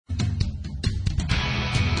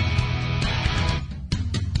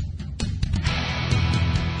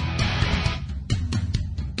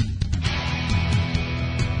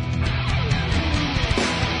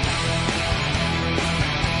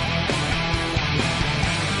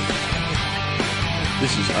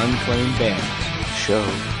This is Unclaimed Bands, show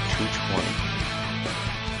 220.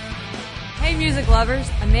 Hey music lovers,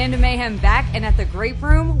 Amanda Mayhem back and at the Grape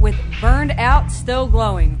Room with Burned Out, Still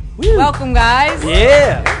Glowing. Woo. Welcome guys.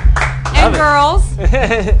 Yeah. And girls.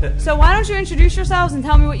 So why don't you introduce yourselves and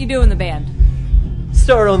tell me what you do in the band?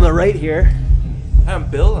 Start on the right here. I'm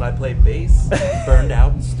Bill and I play bass, burned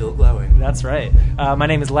out and still glowing. That's right. My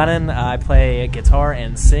name is Lennon. I play guitar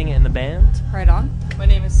and sing in the band. Right on. My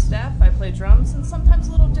name is Steph. I play drums and sometimes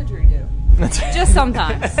a little didgeridoo. Just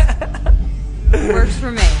sometimes. Works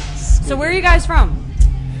for me. So where are you guys from?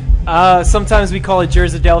 Sometimes we call it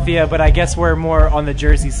Jerseyadelphia, but I guess we're more on the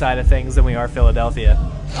Jersey side of things than we are Philadelphia.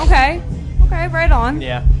 Okay, right on.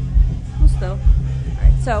 Yeah. Well, still.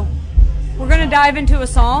 Alright, so we're going to dive into a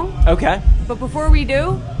song. Okay. But before we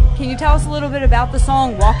do, can you tell us a little bit about the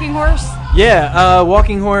song Walking Horse? Yeah,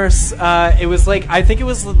 Walking Horse, it was like, I think it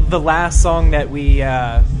was the last song that we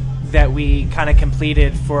kind of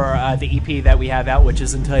completed for the EP that we have out, which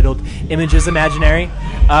is entitled Images Imaginary.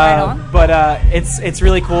 Right on. But it's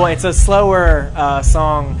really cool. It's a slower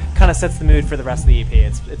song, kind of sets the mood for the rest of the EP.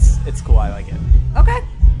 It's cool. I like it. Okay,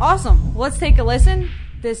 awesome. Let's take a listen.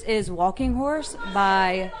 This is Walking Horse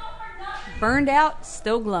by Burned Out,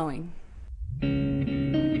 Still Glowing.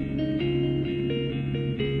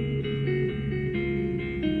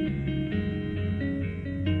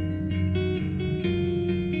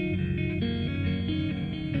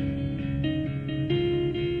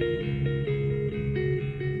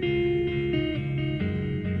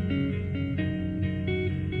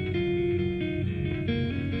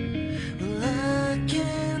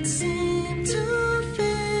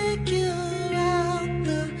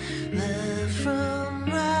 From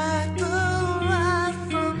right, the right.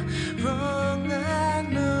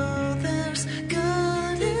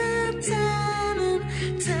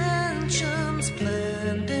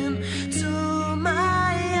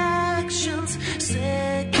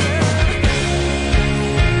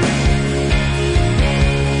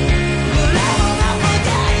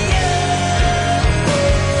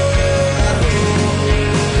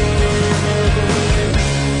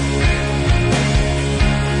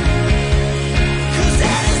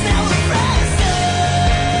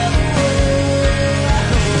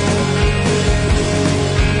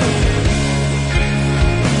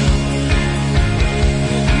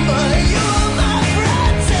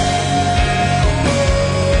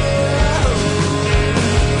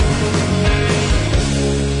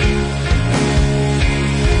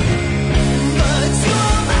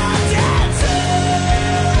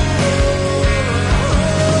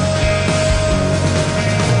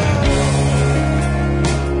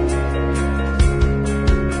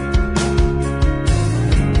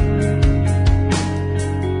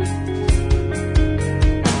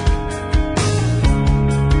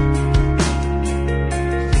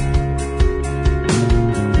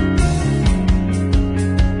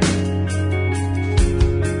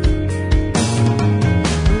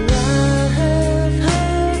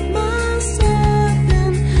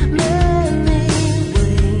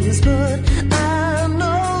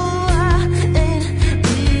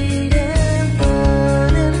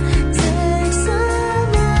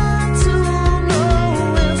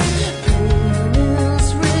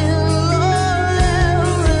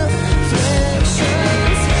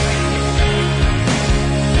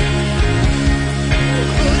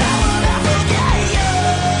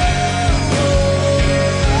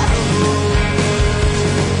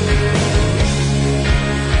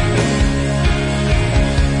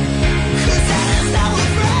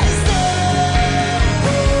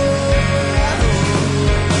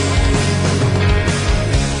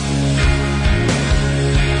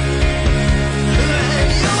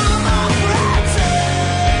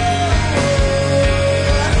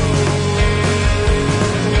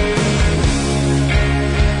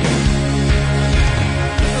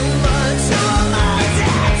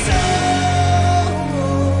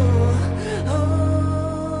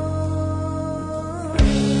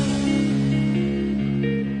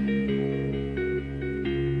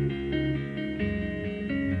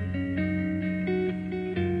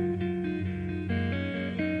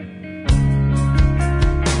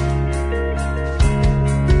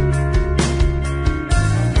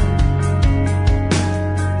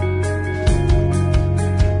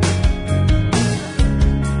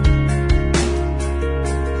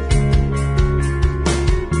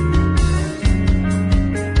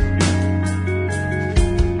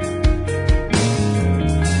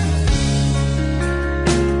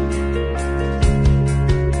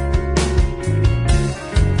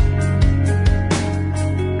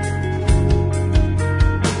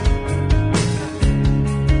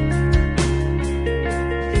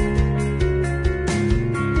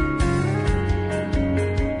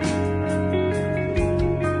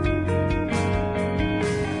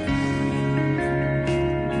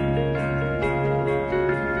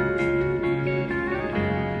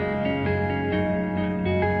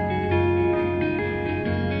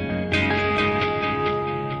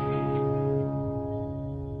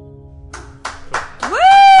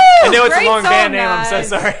 great long song, band name. I'm so guys.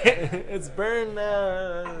 sorry. It's Burn.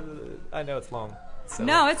 I know it's long. So.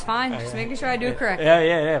 No, it's fine. Just making sure I do it correct.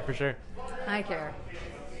 Yeah, for sure. I care.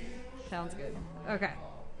 Sounds good. Okay.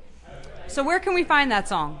 So where can we find that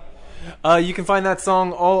song? You can find that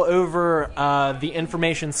song all over the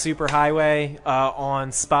Information Superhighway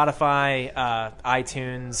on Spotify,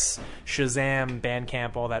 iTunes, Shazam,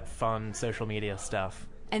 Bandcamp, all that fun social media stuff.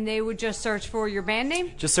 And they would just search for your band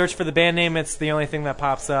name? Just search for the band name. It's the only thing that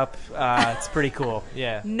pops up. It's pretty cool.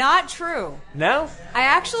 Yeah. Not true. No? I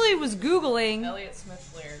actually was Googling. Elliott Smith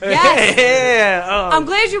Lyrics. Yes. Yeah. Oh. I'm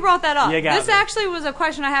glad you brought that up. You got This me. actually was a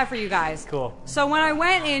question I had for you guys. Cool. So when I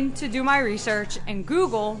went in to do my research and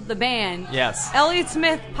Google the band, Yes. Elliott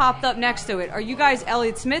Smith popped up next to it. Are you guys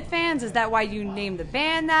Elliott Smith fans? Is that why you named the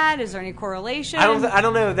band that? Is there any correlation? I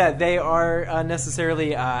don't know that they are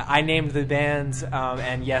necessarily. I named the band,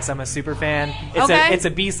 and yes, I'm a super fan. It's a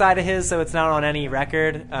B-side of his, so it's not on any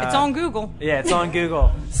record. It's on Google. Yeah, it's on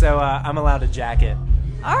Google, so I'm allowed to jack it.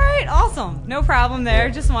 All right, awesome. No problem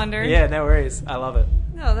there. Just wondered. Yeah, no worries. I love it.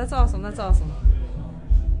 No, that's awesome. That's awesome.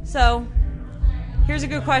 So, here's a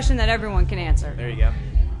good question that everyone can answer. There you go.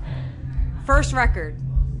 First record.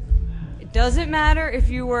 It doesn't matter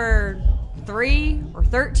if you were 3 or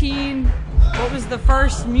 13. What was the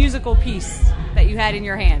first musical piece that you had in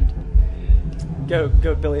your hand? Go,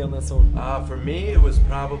 Billy, on this one. For me, it was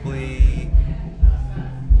probably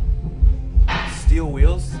Steel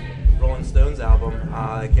Wheels, Rolling Stones album.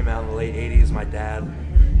 It came out in the late 80s. My dad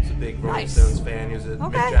was a big Rolling Nice. Stones fan. He was a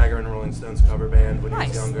Mick Jagger and Rolling Stones cover band when he was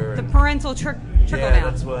Nice. younger. The and parental trickle yeah,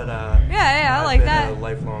 down. that's what. Yeah, I I've like been that. a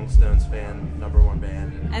lifelong Stones fan, #1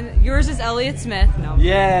 band. And yours is Elliott Smith. No.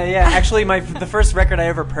 Yeah. Actually, the first record I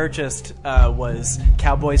ever purchased was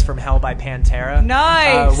 "Cowboys from Hell" by Pantera.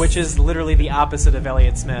 Nice. Which is literally the opposite of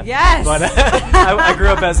Elliott Smith. Yes. But I grew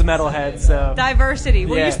up as a metalhead, so Diversity.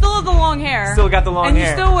 Well, Yeah. you still have the long hair. Still got the long and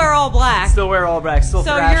hair. And you still wear all black. still wear all black. Still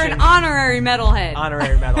so thrashing. you're an honorary metalhead.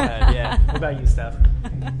 Honorary metalhead. Yeah. What about you, Steph?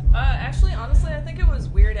 Actually, honestly, I think it was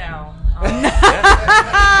Weird Al.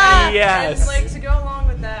 Yes. And like to go along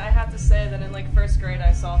with that, I have to say that in like first grade,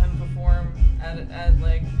 I saw him perform at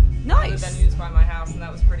like Nice. other venues by my house, and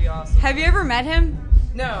that was pretty awesome. Have you ever met him?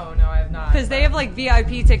 No, I have not. Because they have like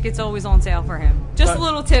VIP tickets always on sale for him. Just a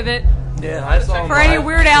little tidbit. Yeah, I saw him For any live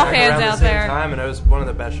Weird Al around fans the out same there. time, and it was one of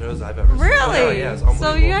the best shows I've ever seen. Really? Oh, yeah, it's so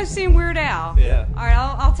unbelievable. you guys seen Weird Al? Yeah. All right,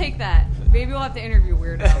 I'll take that. Maybe we'll have to interview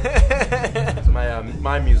Weird Al. It's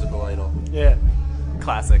my musical idol. Yeah.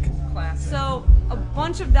 Classic. Classic. So a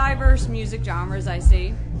bunch of diverse music genres I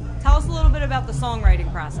see. Tell us a little bit about the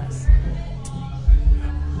songwriting process.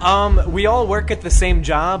 We all work at the same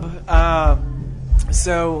job,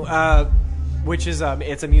 which is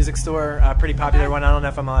it's a music store, a pretty popular one. I don't know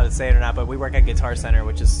if I'm allowed to say it or not, but we work at Guitar Center,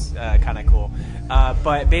 which is kind of cool.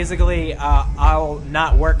 But basically, I'll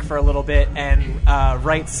not work for a little bit and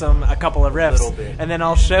write a couple of riffs, Little bit. and then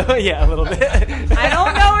I'll show a little bit. I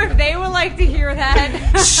don't know if they would like to hear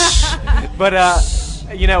that. But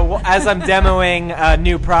as I'm demoing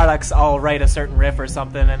new products, I'll write a certain riff or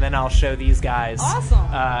something, and then I'll show these guys. Awesome.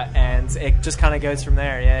 And it just kind of goes from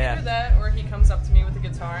there. Yeah. Either that, or he comes up to me with a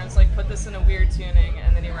guitar and it's like, put this in a weird tuning,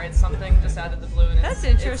 and then he writes something just out of the blue. And That's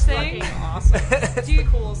interesting. It's fucking awesome. It's the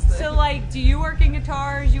coolest thing. So, like, do you work in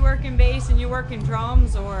guitars, you work in bass, and you work in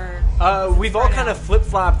drums, or? We've all kind of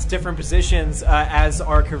flip-flopped different positions as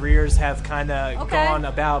our careers have kind of Okay. gone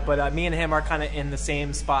about, but me and him are kind of in the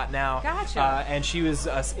same spot now. Gotcha. And she was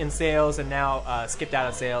in sales and now skipped out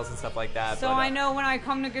of sales and stuff like that. So but, I know when I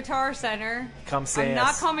come to Guitar Center, Come see I'm us.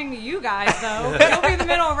 not coming to you guys though. You'll be in the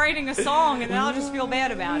middle of writing a song, and then I'll just feel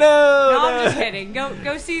bad about it. No, I'm just kidding.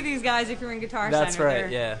 Go see these guys if you're in Guitar That's Center. right,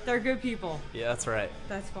 yeah. They're good people. Yeah, that's right.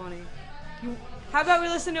 That's funny. How about we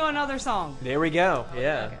listen to another song? There we go.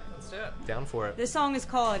 Yeah. Okay. Let's do it. Down for it. This song is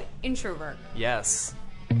called Introvert. Yes.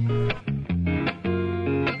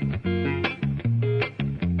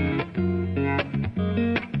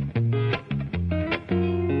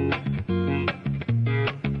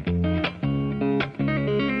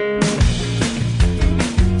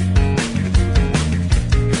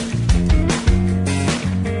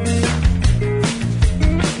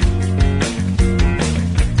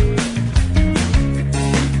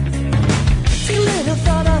 Take a little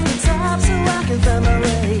thought off the top so I can find my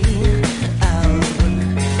way out.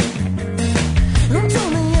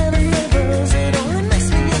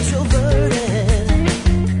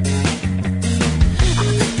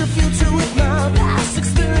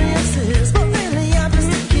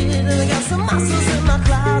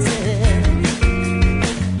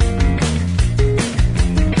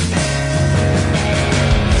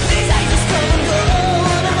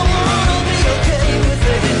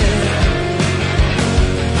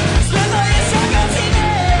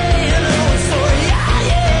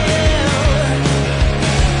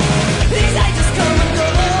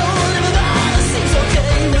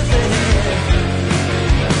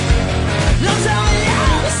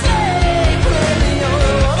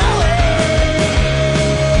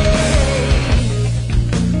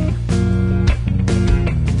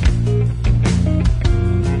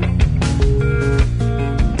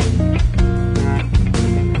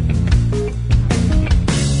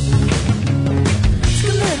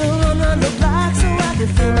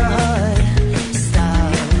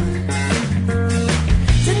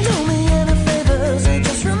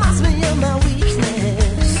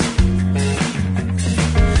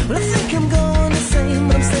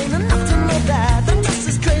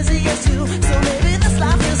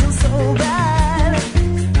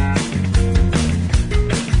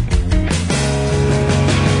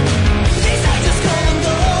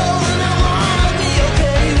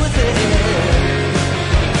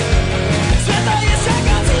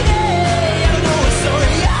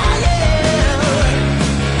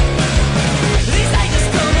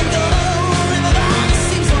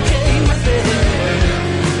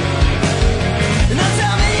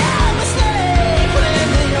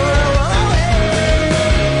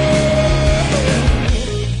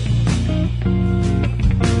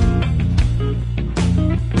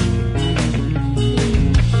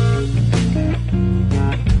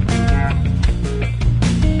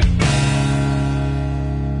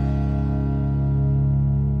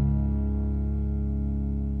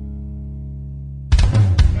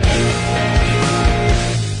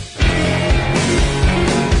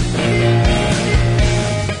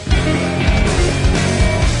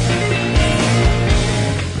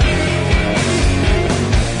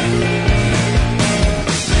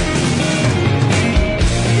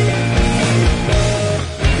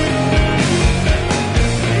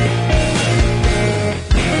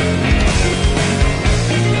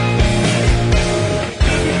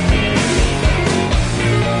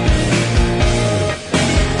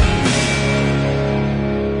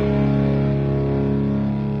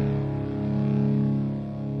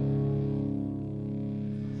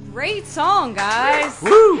 Great song, guys.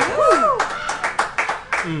 Woo!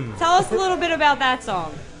 Tell us a little bit about that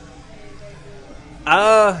song.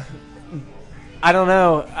 I don't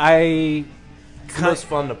know. It's the most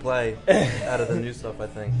fun to play out of the new stuff, I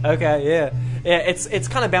think. Okay, yeah. It's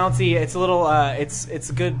kind of bouncy. It's a little. It's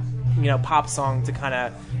a good pop song to kind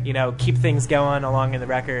of keep things going along in the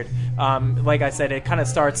record. Like I said, it kind of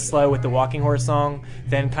starts slow with the Walking Horse song,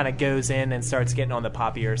 then kind of goes in and starts getting on the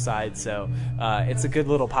poppier side. So it's a good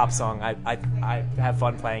little pop song. I have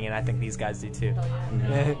fun playing it. I think these guys do too.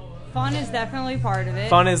 Fun is definitely part of it.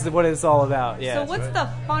 Fun is what it's all about. Yeah. So what's the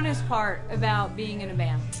funnest part about being in a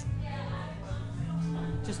band?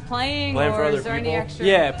 Just playing Playing or for other is there any people? extra?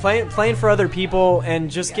 Yeah, playing for other people and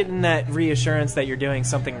just getting that reassurance that you're doing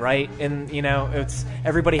something right. And it's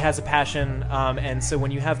everybody has a passion, and so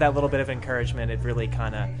when you have that little bit of encouragement, it really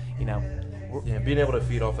kind of Yeah, being able to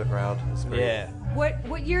feed off the crowd is great. yeah.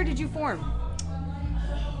 What year did you form?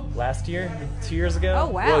 Last year, 2 years ago.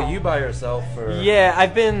 Oh wow. Well, you by yourself for Yeah,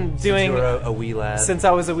 I've been since doing you were a wee lad. since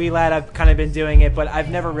I was a wee lad. I've kind of been doing it, but I've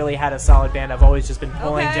never really had a solid band. I've always just been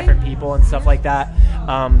pulling Okay. different people and stuff like that.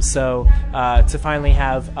 So to finally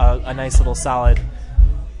have a nice little solid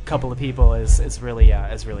couple of people is really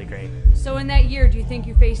great. So in that year, do you think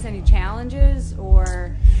you faced any challenges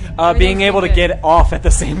or Being able to get off at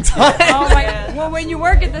the same time. Oh my! Well, when you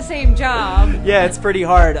work at the same job. Yeah, it's pretty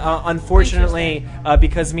hard. Unfortunately,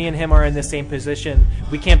 because me and him are in the same position,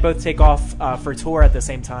 we can't both take off for tour at the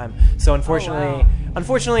same time. So unfortunately,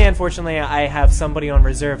 unfortunately, I have somebody on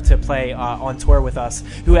reserve to play on tour with us,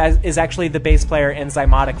 who is actually the bass player in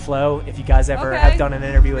Zymotic Flow. If you guys ever have done an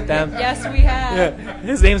interview with them, Yes, we have. yeah.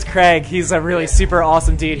 His name's Craig. He's a really super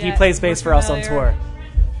awesome dude. He Yeah, plays bass we're for us on familiar. tour.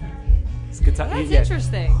 It's a good time. That's Yeah.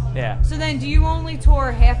 interesting. Yeah. So then, do you only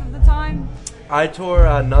tour half of the time? I tour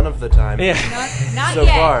none of the time. Yeah. Not So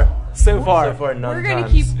yet. far. So far. So far, none We're gonna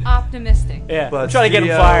times. keep optimistic. Yeah. But I'm trying to get him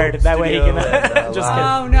studio- fired. That way he can. studio and, Just live. kidding.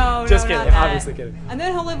 Oh no, Just no, kidding. not that. Obviously kidding. And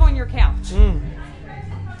then he'll live on your couch.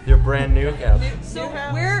 Your brand new couch. So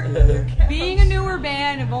we're being a newer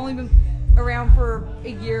band, have only been around for a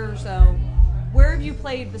year or so. Where have you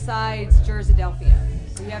played besides Jerseydelphia?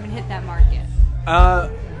 So you haven't hit that mark yet.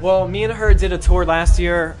 Well, me and her did a tour last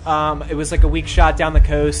year. It was like a week shot down the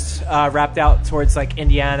coast, wrapped out towards like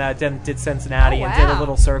Indiana, then did Cincinnati, Oh, and did a wow.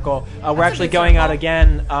 little circle. We're That's a actually big going out circle.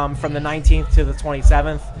 again from the 19th to the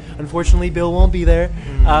 27th. Unfortunately, Bill won't be there.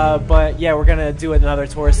 But yeah, we're going to do another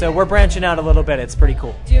tour. So we're branching out a little bit. It's pretty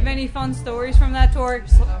cool. Do you have any fun stories from that tour?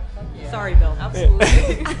 Sorry, Bill. Absolutely.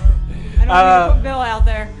 I don't want to put Bill out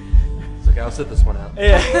there. It's okay, I'll sit this one out.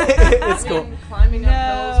 Yeah, it's I cool. mean, climbing up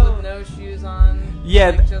No. hills with no shoes on.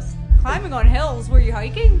 Yeah, Like, just Climbing on hills. Were you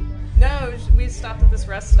hiking? no. We stopped at this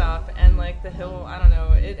rest stop, and like the hill, I don't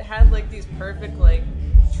know. It had like these perfect like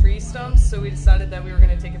tree stumps, so we decided that we were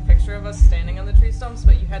gonna take a picture of us standing on the tree stumps,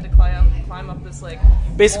 but you had to climb up this like.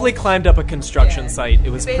 Basically wall- climbed up a construction Yeah. site. It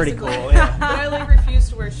was pretty Basically. cool. Yeah. But I like refused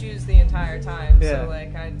to wear shoes the entire time, Yeah. so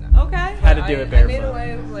like I. Okay. Had to do it I made barefoot.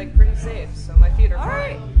 away like pretty safe, so my feet are All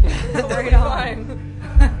fine. right. Totally Right on.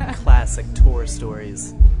 fine. Classic tour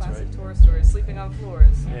stories. Classic tour stories. Sleeping on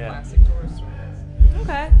floors. Yeah. Classic tour stories.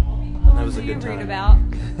 Okay. What That was a do you good read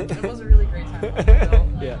time. about? It was a really great time. Bill,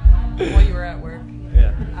 Yeah. while you were at work.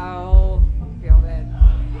 Yeah. Oh, be all bad.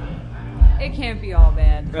 It can't be all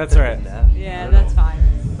bad. That's all right. Yeah, that's fine.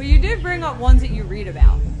 But you did bring up ones that you read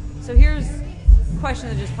about. So here's a question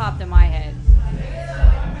that just popped in my head.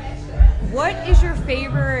 What is your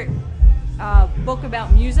favorite book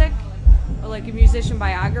about music? Or like a musician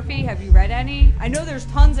biography? Have you read any? I know there's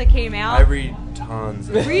tons that came out. I read tons.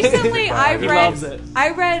 Of Recently, I He read loves it.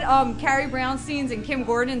 Carrie Brownstein's and Kim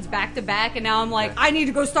Gordon's back to back, and now I'm like, I need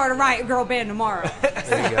to go start a Riot Girl band tomorrow.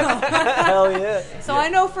 There you go. Hell yeah. So I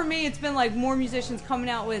know for me, it's been like more musicians coming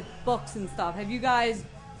out with books and stuff. Have you guys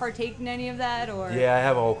partaken in any of that, or? Yeah, I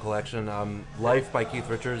have a whole collection. Life by Keith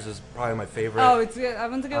Richards is probably my favorite. Oh, it's good. That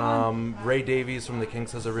one's a good one. Ray Davies from the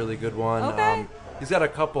Kinks has a really good one. Okay. He's got a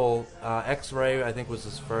couple. X-Ray, I think, was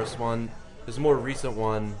his first one. His more recent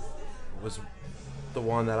one was the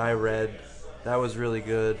one that I read. That was really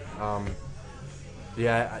good.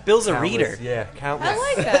 Yeah. Bill's a countless- reader. Yeah, countless. I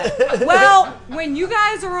like that. Well, when you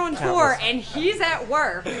guys are on tour Countless. and he's at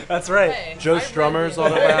work, That's right. Hey, Joe I read Strummer's the-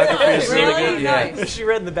 autobiography is really Really? good. Yeah. Nice. She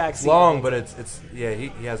read in the back seat. Long, but it's yeah. He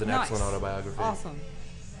has an Nice. excellent autobiography. awesome.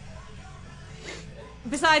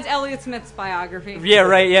 Besides Elliott Smith's biography. Yeah,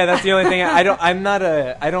 right. Yeah, that's the only thing. I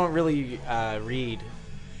don't really read.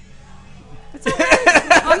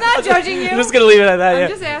 I'm not judging you. I'm just gonna leave it at that. I'm Yeah.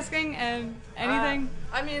 just asking. Anything?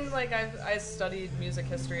 I mean, like I studied music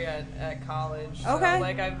history at college. So, Okay.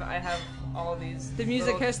 Like I have all these The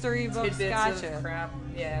music little history books, tidbits gotcha. of crap.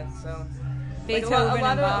 Yeah, so Beethoven like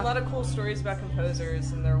and a Bach. lot of cool stories about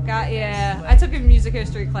composers and their Yeah, weirdness, I took a music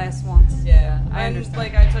history class once. Yeah, I and understand.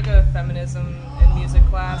 like I took a feminism and music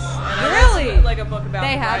class. And I read Really? some, like a book about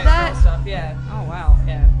They the have Riot that? Girl stuff. Yeah, Oh wow.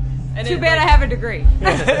 yeah. And Too it, bad like, I have a degree. You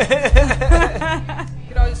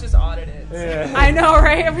could always just audit it. So. I know,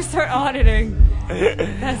 right? I'm gonna start auditing.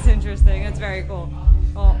 That's interesting. That's very cool.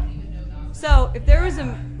 Well, so if there was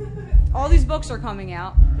all these books are coming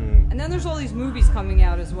out, and then there's all these movies coming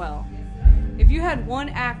out as well. If you had one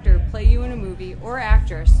actor play you in a movie or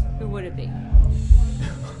actress, who would it be?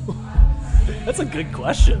 That's a good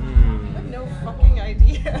question. I have no fucking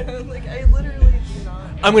idea. Like I literally do not.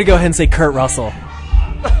 I'm gonna go ahead and say Kurt Russell.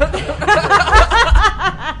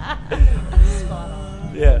 Spot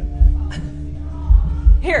on. Yeah.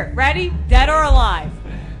 Here, ready? Dead or alive?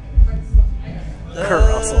 Kurt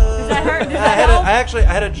Russell. Does that hurt? Does that help? I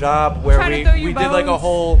had a job where Trying to throw you we did like a bones.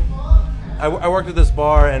 whole. I worked at this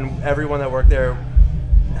bar, and everyone that worked there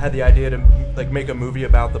had the idea to like make a movie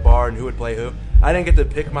about the bar and who would play who. I didn't get to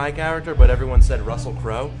pick my character, but everyone said Russell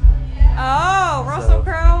Crowe. Oh, Russell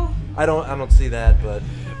Crowe. I don't see that, but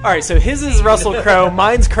All right, so his is Russell Crowe.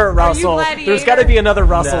 Mine's Kurt Russell. Gladiator? There's got to be another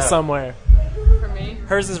Russell No. somewhere. For me,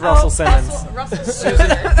 Hers is Russell Simmons. Russell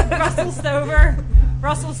Stover. Russell Stover.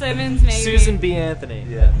 Russell Simmons, maybe. Susan B. Anthony.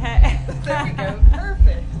 yeah. There we go.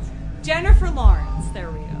 Perfect. Jennifer Lawrence. There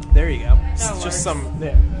we go. There you go. It's That works. just some.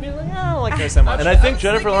 Yeah. You're like, I don't like her so much. And I think was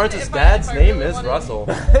Jennifer thinking Lawrence's if dad's I name really is wanted- Russell.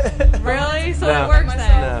 Really? So No. that works Myself,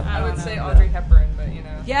 then. No. I would don't say know. Audrey Hepburn, but you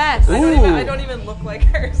know. Yes. I don't even look like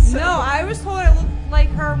her. So. No, I was told I looked like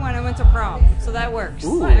her when I went to prom, so that works.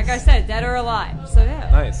 Ooh. Like I said, dead or alive. So yeah.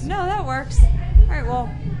 Nice. No, that works. All right. Well,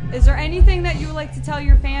 is there anything that you would like to tell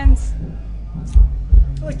your fans?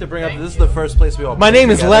 I like to bring up this is the first place we all. My played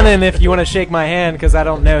name is together. Lennon. If you want to shake my hand, because I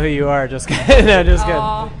don't know who you are. Just kidding. No, just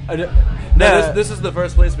Aw. kidding. No, this is the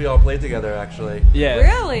first place we all played together, actually. Yeah.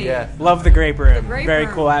 Really? Yeah. Love the Grape Room. Grape Very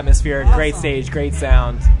Room. cool atmosphere. Great Awesome. stage. Great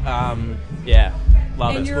sound. Yeah.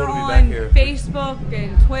 Love And it. you're cool to be on back here. Facebook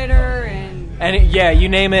and Twitter and. And yeah, you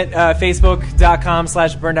name it.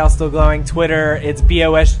 Facebook.com/BurnedOutStillGlowing. Twitter, it's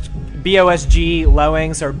BOSG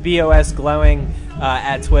Glowings or BOS Glowing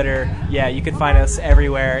at Twitter. Yeah, you can find us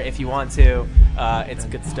everywhere if you want to. It's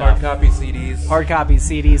good Hard stuff. copy CDs. Hard copies,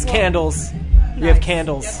 CDs, candles. We have Nice.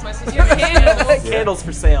 candles. Yes, my sister Your candles. Candles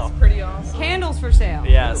for sale. pretty awesome. Candles for sale.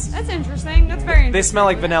 Yes. That's interesting. That's very interesting. They smell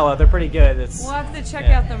like vanilla. They're pretty good. It's We'll have to check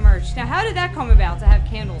Yeah. out the merch. Now, how did that come about to have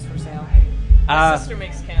candles for sale? My sister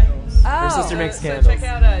makes candles. Oh. sister makes So candles. check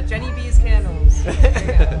out Jenny B's Candles. There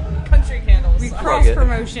you go. Country candles. We cross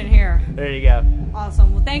promotion here. There you go.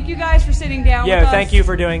 Awesome. Well, thank you guys for sitting down with Yeah, us. thank you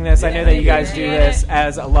for doing this. I know that you guys do appreciate this it.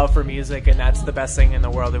 as a love for music, and that's the best thing in the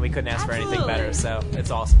world, and we couldn't ask for anything Absolutely. better. So it's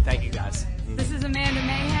awesome. Thank you guys. This is Amanda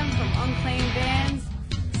Mayhem from Unclaimed Bands,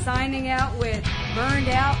 signing out with Burned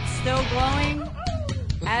Out, Still Glowing,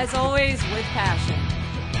 as always, with passion.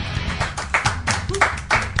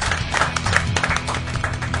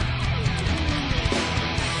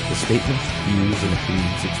 The statements, views, and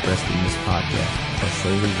opinions expressed in this podcast are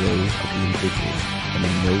solely those of the individuals and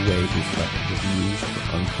in no way reflect the views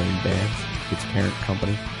of Unclaimed Bands, its parent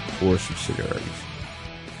company, or subsidiaries.